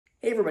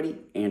Hey everybody,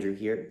 Andrew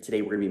here.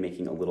 Today we're gonna be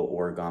making a little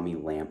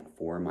origami lamp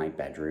for my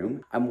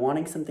bedroom. I'm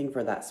wanting something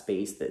for that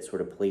space that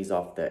sort of plays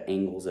off the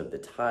angles of the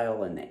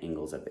tile and the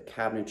angles of the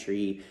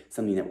cabinetry,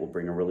 something that will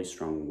bring a really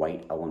strong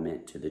white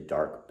element to the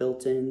dark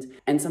built-ins,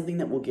 and something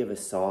that will give a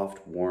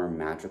soft, warm,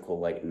 magical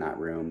light in that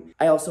room.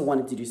 I also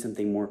wanted to do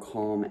something more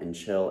calm and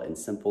chill and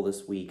simple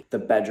this week. The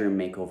bedroom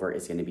makeover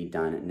is gonna be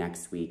done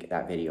next week.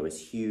 That video is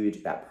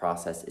huge, that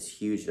process is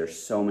huge. There's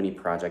so many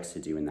projects to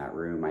do in that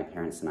room. My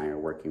parents and I are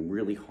working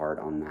really hard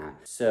on that.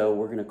 So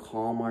we're gonna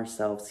calm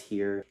ourselves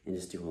here and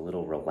just do a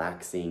little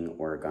relaxing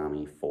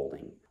origami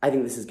folding. I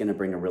think this is gonna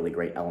bring a really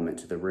great element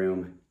to the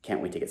room.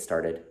 Can't wait to get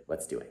started.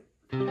 Let's do it.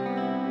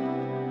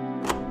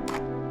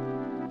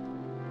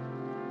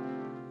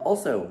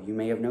 Also, you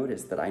may have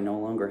noticed that I no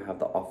longer have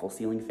the awful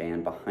ceiling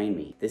fan behind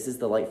me. This is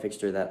the light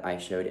fixture that I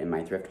showed in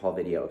my thrift haul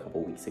video a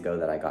couple weeks ago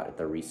that I got at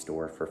the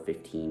REISSUED for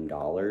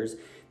 $15.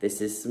 This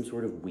is some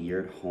sort of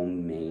weird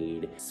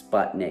homemade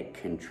Sputnik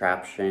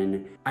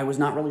contraption. I was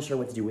not really sure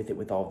what to do with it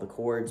with all of the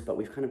cords, but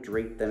we've kind of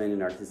draped them in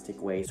an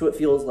artistic way. So it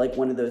feels like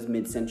one of those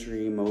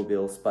mid-century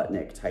mobile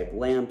Sputnik type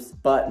lamps,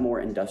 but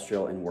more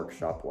industrial and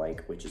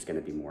workshop-like, which is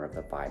gonna be more of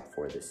the vibe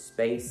for this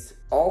space.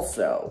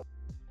 Also,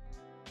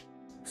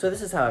 so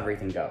this is how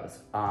everything goes.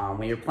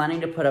 When you're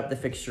planning to put up the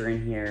fixture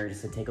in here,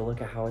 just to take a look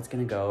at how it's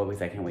gonna go,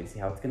 because I can't wait to see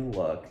how it's gonna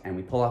look, and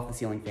we pull off the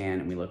ceiling fan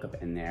and we look up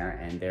in there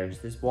and there's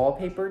this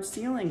wallpapered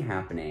ceiling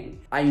happening.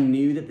 I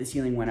knew that the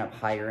ceiling went up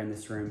higher in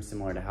this room,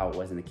 similar to how it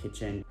was in the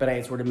kitchen, but I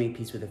had sort of made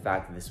peace with the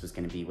fact that this was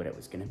gonna be what it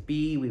was gonna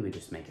be. We would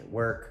just make it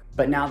work.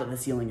 But now that the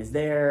ceiling is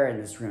there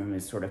and this room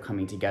is sort of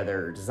coming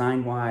together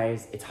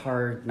design-wise, it's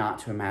hard not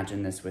to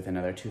imagine this with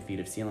another 2 feet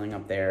of ceiling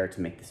up there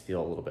to make this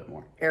feel a little bit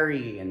more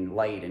airy and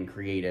light and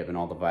creative and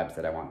all the vibes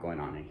that I want going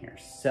on in here.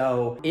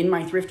 So in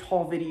my thrift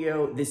haul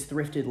video, this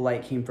thrifted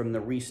light came from the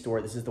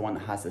REISSUED. This is the one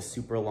that has a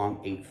super long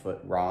 8-foot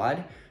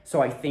rod.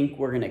 So I think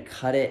we're gonna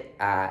cut it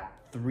at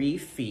 3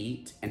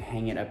 feet and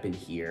hang it up in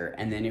here.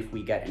 And then if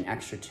we get an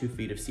extra 2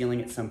 feet of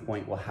ceiling at some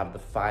point, we'll have the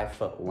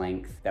 5-foot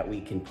length that we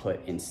can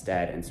put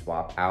instead and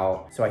swap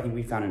out. So I think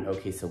we found an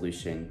okay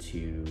solution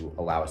to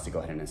allow us to go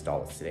ahead and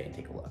install this today and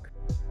take a look.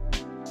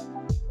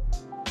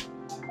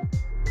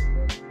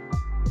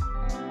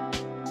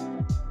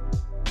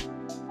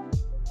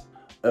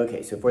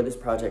 Okay, so for this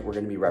project, we're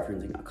gonna be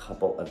referencing a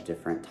couple of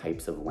different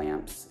types of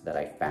lamps that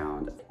I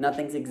found.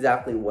 Nothing's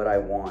exactly what I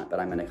want, but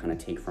I'm gonna kind of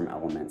take from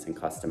elements and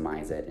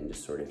customize it and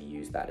just sort of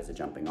use that as a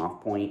jumping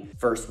off point.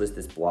 First was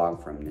this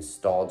blog from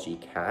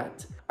Chic.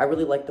 I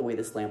really like the way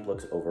this lamp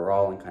looks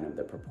overall and kind of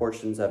the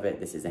proportions of it.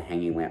 This is a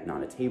hanging lamp,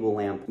 not a table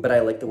lamp, but I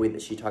like the way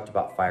that she talked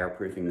about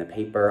fireproofing the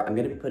paper. I'm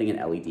gonna be putting an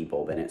LED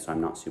bulb in it, so I'm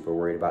not super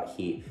worried about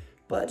heat.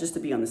 But just to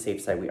be on the safe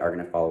side, we are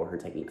gonna follow her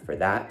technique for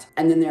that.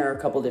 And then there are a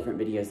couple different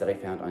videos that I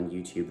found on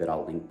YouTube that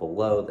I'll link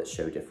below that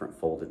show different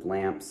folded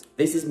lamps.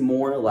 This is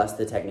more or less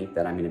the technique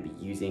that I'm gonna be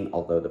using,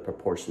 although the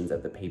proportions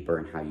of the paper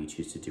and how you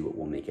choose to do it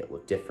will make it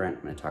look different.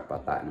 I'm gonna talk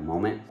about that in a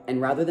moment. And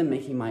rather than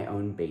making my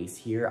own base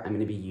here, I'm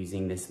gonna be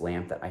using this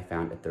lamp that I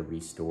found at the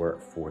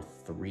REISSUED for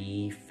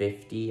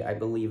 $3.50, I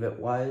believe it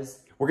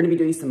was. We're gonna be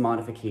doing some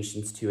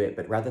modifications to it,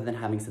 but rather than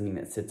having something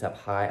that sits up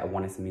high, I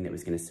wanted something that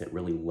was gonna sit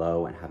really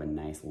low and have a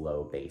nice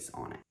low base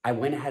on it. I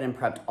went ahead and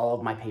prepped all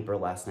of my paper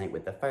last night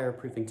with the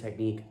fireproofing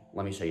technique.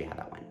 Let me show you how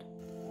that went.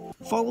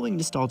 Following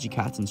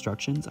Cat's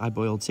instructions, I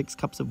boiled 6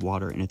 cups of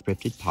water in a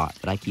thrifted pot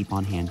that I keep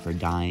on hand for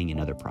dyeing and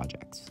other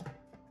projects.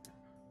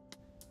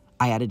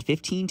 I added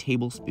 15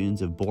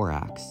 tablespoons of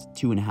borax,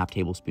 2.5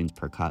 tablespoons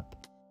per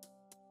cup,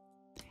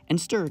 and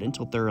stirred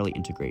until thoroughly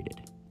integrated.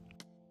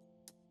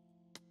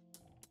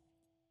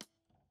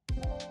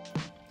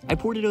 I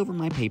poured it over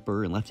my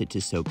paper and left it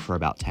to soak for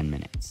about 10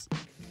 minutes,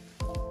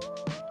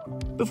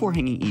 before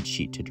hanging each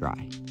sheet to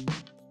dry.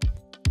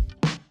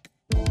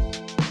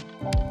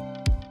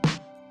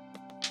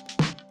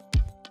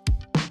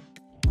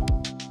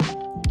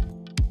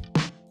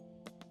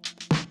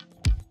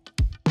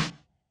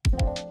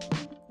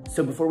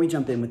 So before we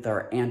jump in with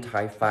our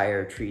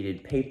anti-fire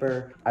treated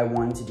paper, I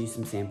wanted to do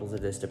some samples of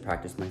this to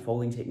practice my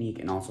folding technique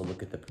and also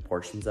look at the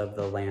proportions of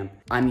the lamp.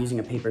 I'm using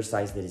a paper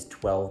size that is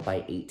 12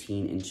 by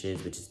 18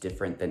 inches, which is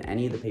different than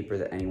any of the paper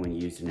that anyone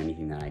used in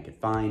anything that I could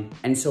find.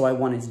 And so I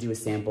wanted to do a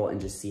sample and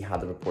just see how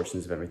the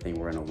proportions of everything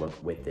were gonna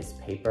look with this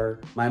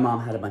paper. My mom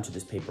had a bunch of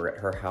this paper at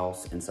her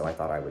house, and so I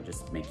thought I would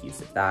just make use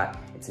of that.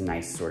 It's a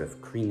nice sort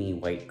of creamy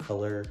white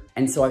color.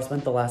 And so I've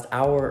spent the last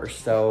hour or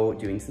so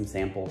doing some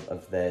samples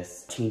of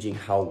this, changing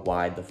how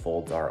wide the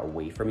folds are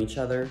away from each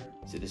other.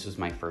 So this was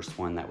my first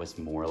one that was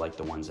more like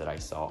the ones that I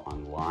saw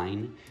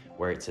online,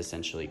 where it's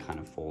essentially kind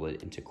of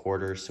folded into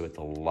quarters, so it's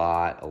a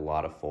lot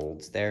of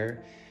folds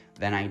there.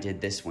 Then I did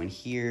this one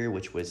here,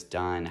 which was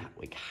done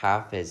like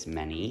half as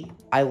many.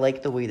 I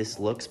like the way this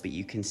looks, but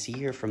you can see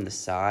here from the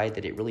side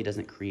that it really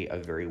doesn't create a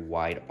very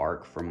wide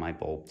arc for my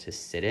bulb to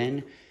sit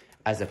in,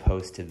 as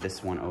opposed to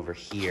this one over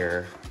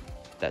here,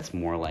 that's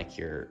more like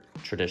your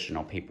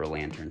traditional paper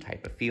lantern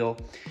type of feel.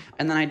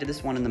 And then I did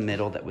this one in the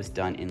middle that was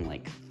done in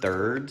like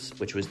thirds,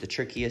 which was the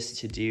trickiest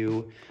to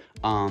do.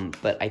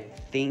 But I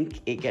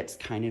think it gets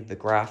kind of the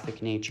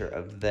graphic nature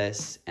of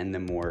this and the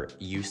more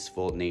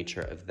useful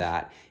nature of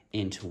that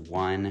into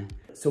one.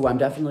 So I'm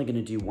definitely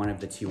gonna do one of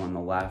the two on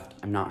the left.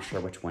 I'm not sure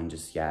which one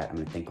just yet. I'm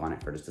gonna think on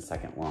it for just a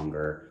second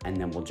longer, and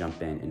then we'll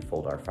jump in and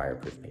fold our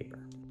fireproof paper.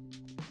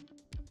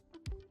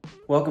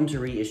 Welcome to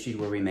Reissued,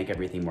 where we make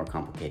everything more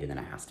complicated than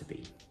it has to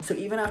be. So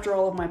even after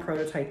all of my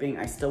prototyping,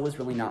 I still was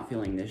really not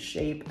feeling this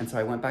shape, and so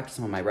I went back to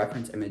some of my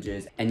reference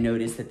images and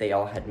noticed that they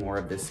all had more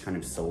of this kind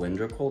of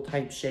cylindrical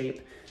type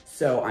shape.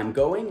 So I'm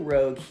going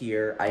rogue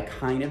here. I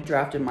kind of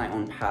drafted my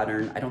own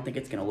pattern. I don't think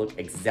it's gonna look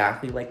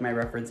exactly like my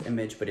reference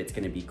image, but it's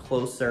gonna be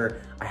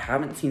closer. I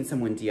haven't seen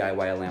someone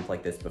DIY a lamp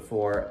like this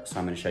before, so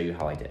I'm gonna show you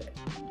how I did it.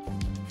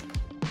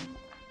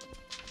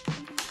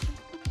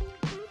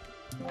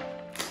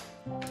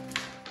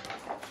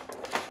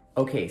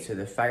 Okay, so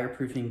the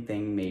fireproofing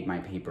thing made my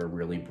paper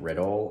really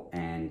brittle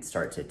and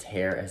start to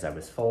tear as I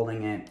was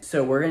folding it.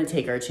 So we're gonna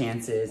take our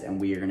chances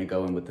and we are gonna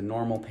go in with the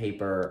normal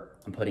paper.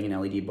 I'm putting an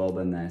LED bulb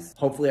in this.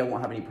 Hopefully I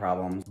won't have any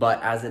problems,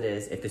 but as it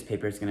is, if this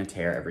paper is gonna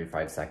tear every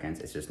 5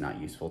 seconds, it's just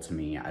not useful to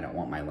me. I don't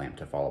want my lamp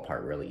to fall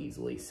apart really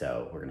easily.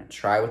 So we're gonna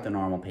try with the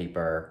normal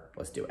paper.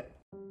 Let's do it.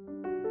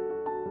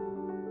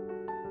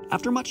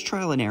 After much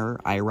trial and error,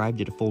 I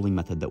arrived at a folding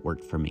method that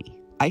worked for me.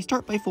 I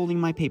start by folding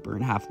my paper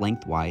in half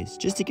lengthwise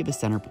just to give a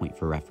center point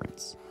for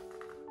reference.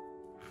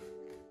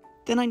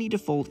 Then I need to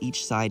fold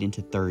each side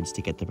into thirds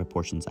to get the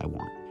proportions I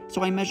want.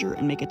 So I measure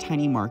and make a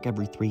tiny mark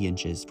every 3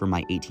 inches for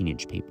my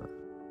 18-inch paper.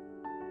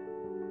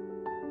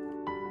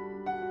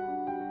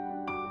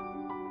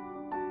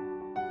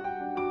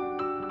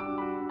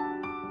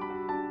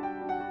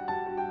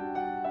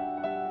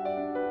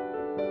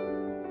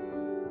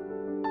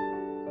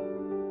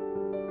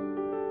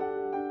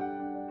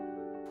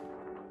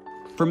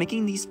 For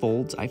making these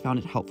folds, I found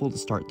it helpful to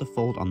start the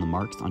fold on the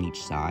marks on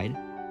each side,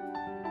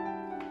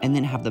 and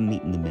then have them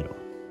meet in the middle.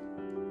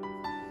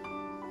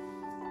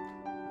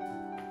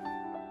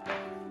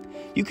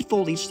 You could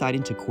fold each side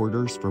into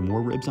quarters for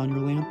more ribs on your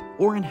lamp,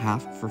 or in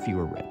half for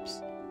fewer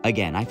ribs.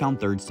 Again, I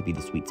found thirds to be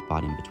the sweet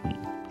spot in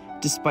between,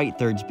 despite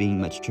thirds being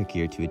much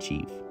trickier to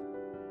achieve.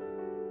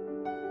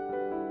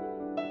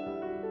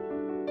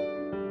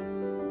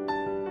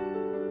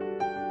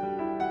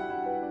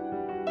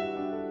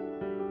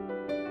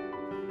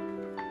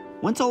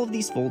 Once all of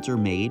these folds are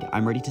made,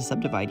 I'm ready to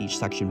subdivide each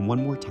section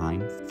one more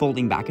time,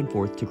 folding back and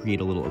forth to create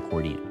a little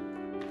accordion.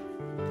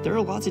 There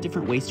are lots of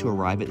different ways to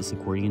arrive at this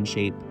accordion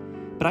shape,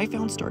 but I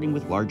found starting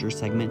with larger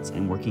segments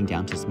and working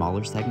down to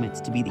smaller segments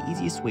to be the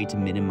easiest way to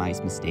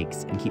minimize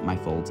mistakes and keep my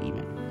folds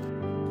even.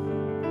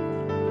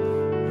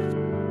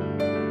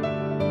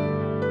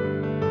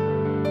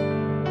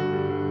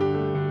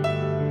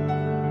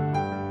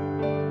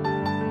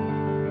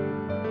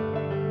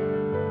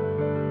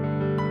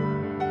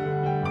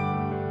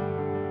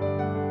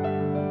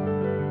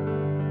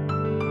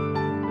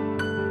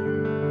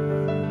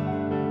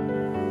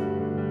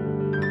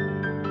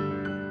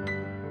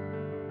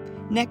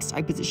 Next,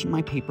 I position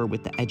my paper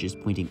with the edges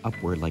pointing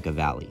upward like a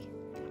valley.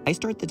 I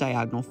start the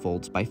diagonal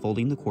folds by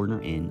folding the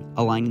corner in,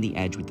 aligning the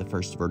edge with the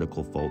first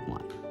vertical fold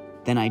line.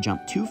 Then I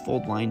jump 2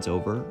 fold lines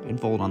over and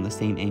fold on the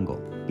same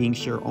angle, being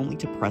sure only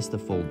to press the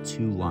fold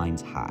 2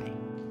 lines high.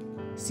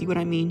 See what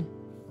I mean?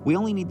 We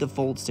only need the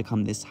folds to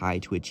come this high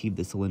to achieve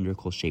the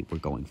cylindrical shape we're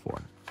going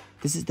for.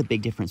 This is the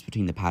big difference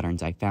between the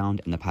patterns I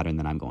found and the pattern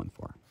that I'm going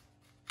for.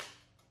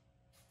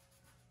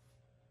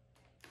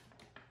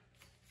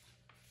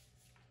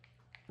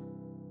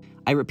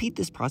 I repeat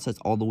this process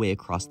all the way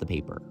across the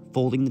paper,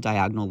 folding the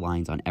diagonal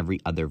lines on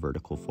every other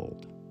vertical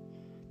fold.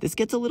 This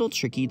gets a little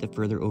tricky the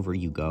further over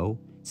you go,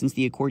 since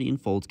the accordion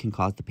folds can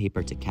cause the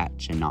paper to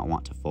catch and not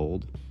want to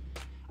fold.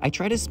 I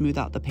try to smooth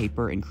out the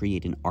paper and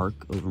create an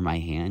arc over my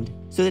hand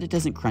so that it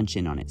doesn't crunch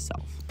in on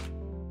itself.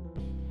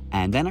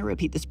 And then I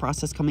repeat this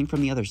process coming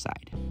from the other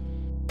side.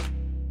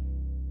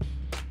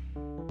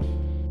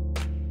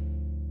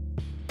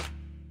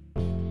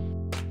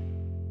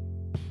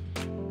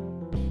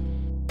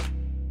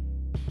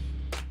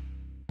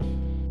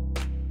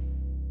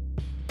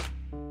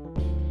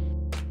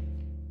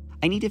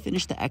 I need to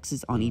finish the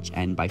X's on each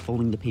end by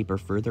folding the paper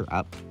further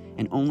up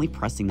and only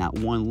pressing that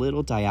one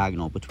little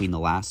diagonal between the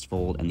last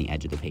fold and the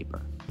edge of the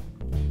paper.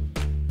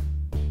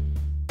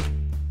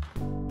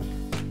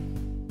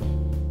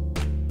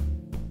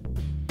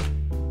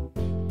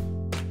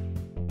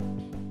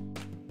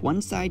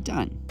 One side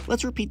done.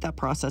 Let's repeat that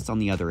process on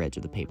the other edge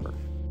of the paper.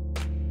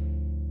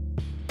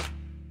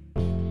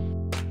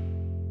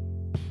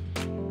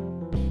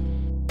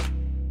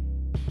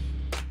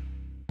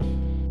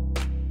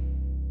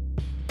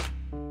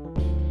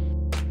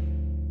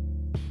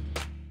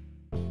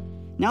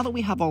 Now that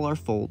we have all our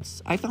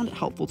folds, I found it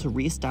helpful to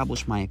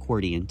reestablish my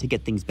accordion to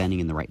get things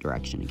bending in the right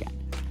direction again.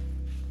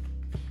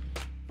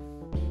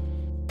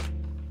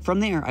 From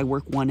there, I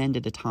work one end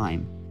at a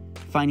time,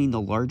 finding the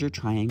larger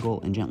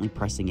triangle and gently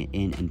pressing it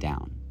in and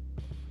down,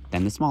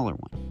 then the smaller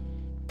one.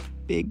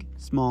 big,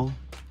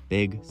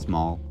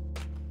 small,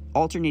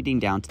 alternating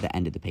down to the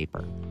end of the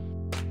paper.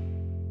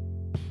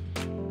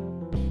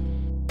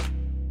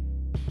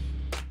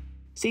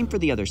 Same for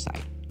the other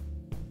side.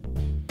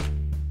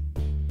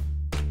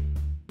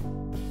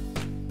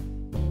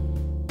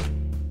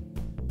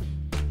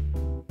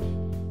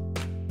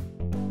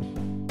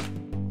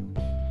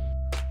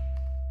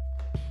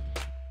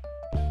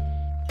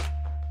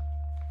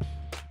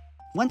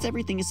 Once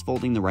everything is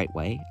folding the right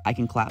way, I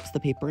can collapse the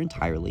paper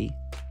entirely,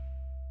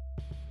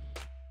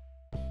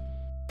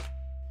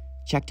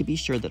 check to be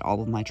sure that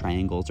all of my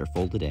triangles are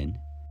folded in,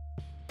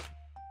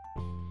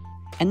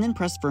 and then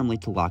press firmly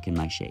to lock in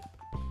my shape.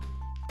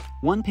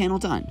 One panel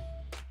done.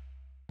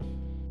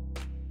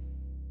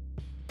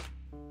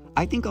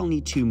 I think I'll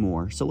need 2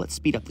 more, so let's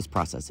speed up this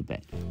process a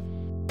bit.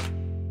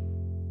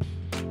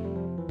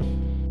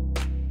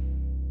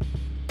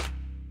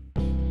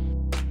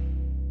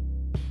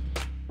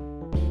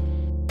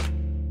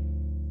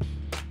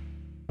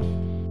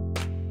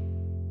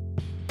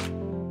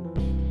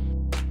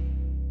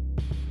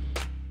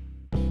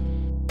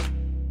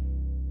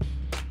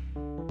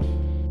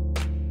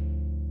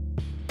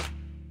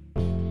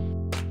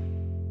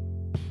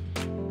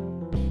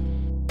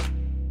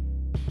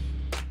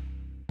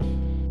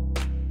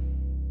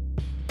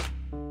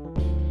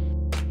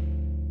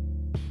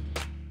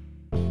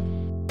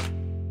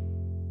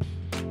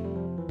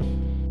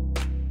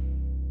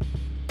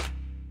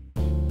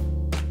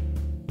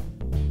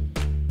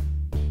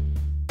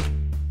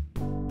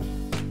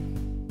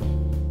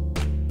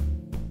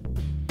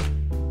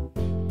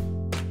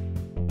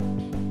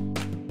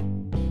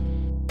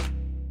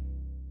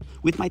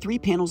 With my 3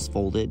 panels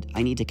folded,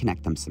 I need to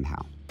connect them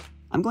somehow.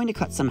 I'm going to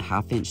cut some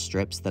 1/2-inch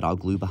strips that I'll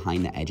glue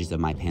behind the edges of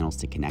my panels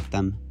to connect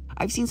them.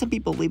 I've seen some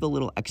people leave a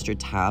little extra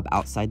tab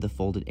outside the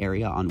folded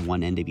area on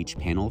one end of each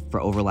panel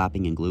for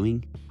overlapping and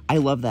gluing. I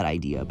love that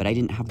idea, but I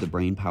didn't have the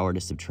brain power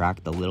to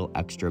subtract the little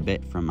extra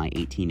bit from my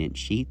 18-inch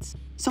sheets,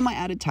 so my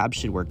added tab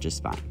should work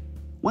just fine.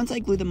 Once I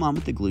glue them on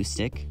with the glue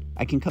stick,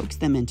 I can coax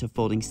them into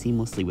folding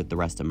seamlessly with the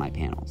rest of my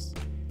panels,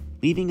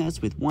 leaving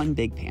us with one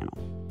big panel.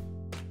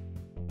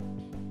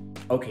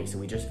 Okay, so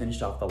we just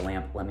finished off the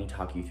lamp. Let me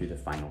talk you through the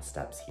final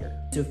steps here.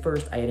 So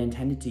first, I had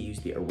intended to use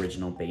the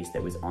original base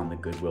that was on the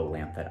Goodwill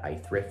lamp that I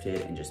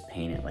thrifted and just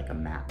paint it like a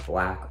matte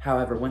black.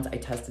 However, once I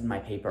tested my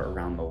paper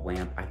around the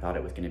lamp, I thought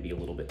it was gonna be a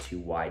little bit too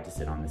wide to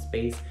sit on this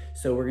base.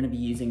 So we're gonna be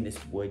using this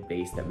wood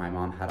base that my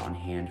mom had on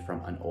hand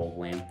from an old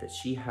lamp that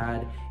she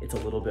had. It's a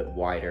little bit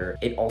wider.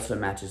 It also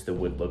matches the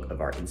wood look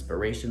of our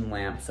inspiration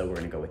lamp, so we're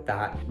gonna go with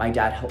that. My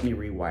dad helped me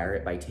rewire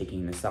it by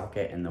taking the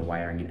socket and the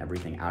wiring and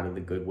everything out of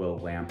the Goodwill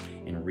lamp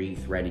and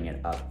threading it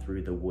up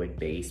through the wood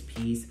base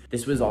piece.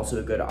 This was also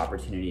a good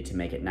opportunity to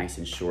make it nice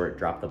and short,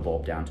 drop the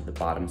bulb down to the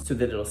bottom so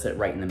that it'll sit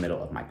right in the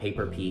middle of my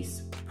paper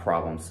piece.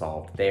 Problem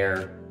solved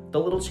there. The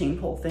little chain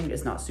pull thing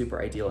is not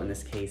super ideal in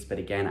this case, but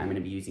again, I'm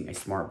gonna be using a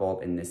smart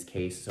bulb in this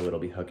case, so it'll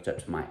be hooked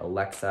up to my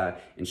Alexa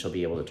and she'll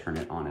be able to turn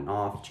it on and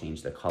off,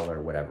 change the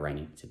color, whatever I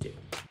need to do.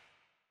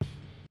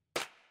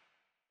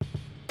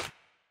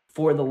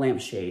 For the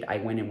lampshade, I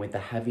went in with a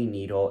heavy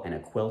needle and a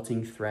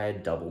quilting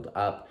thread doubled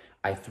up.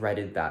 I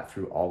threaded that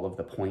through all of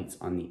the points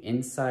on the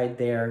inside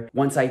there.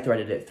 Once I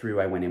threaded it through,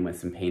 I went in with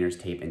some painter's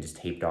tape and just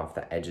taped off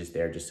the edges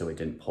there just so it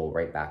didn't pull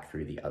right back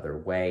through the other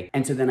way.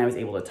 And so then I was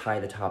able to tie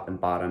the top and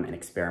bottom and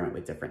experiment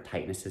with different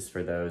tightnesses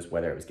for those,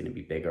 whether it was gonna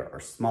be bigger or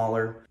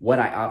smaller. What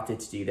I opted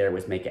to do there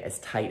was make it as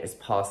tight as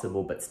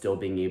possible, but still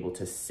being able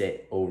to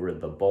sit over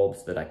the bulb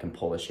so that I can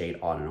pull the shade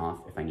on and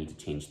off if I need to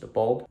change the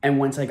bulb. And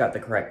once I got the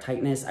correct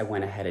tightness, I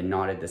went ahead and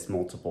knotted this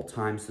multiple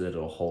times so that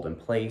it'll hold in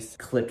place,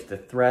 clipped the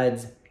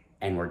threads,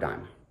 and we're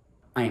done.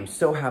 I am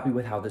so happy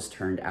with how this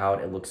turned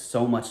out. It looks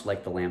so much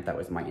like the lamp that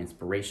was my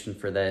inspiration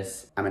for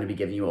this. I'm gonna be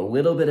giving you a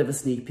little bit of a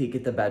sneak peek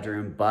at the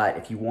bedroom, but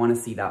if you wanna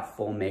see that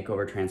full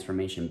makeover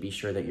transformation, be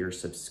sure that you're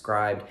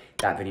subscribed.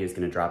 That video is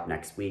gonna drop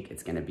next week.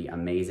 It's gonna be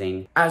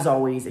amazing. As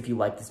always, if you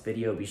like this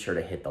video, be sure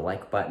to hit the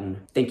like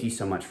button. Thank you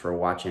so much for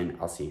watching.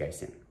 I'll see you guys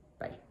soon.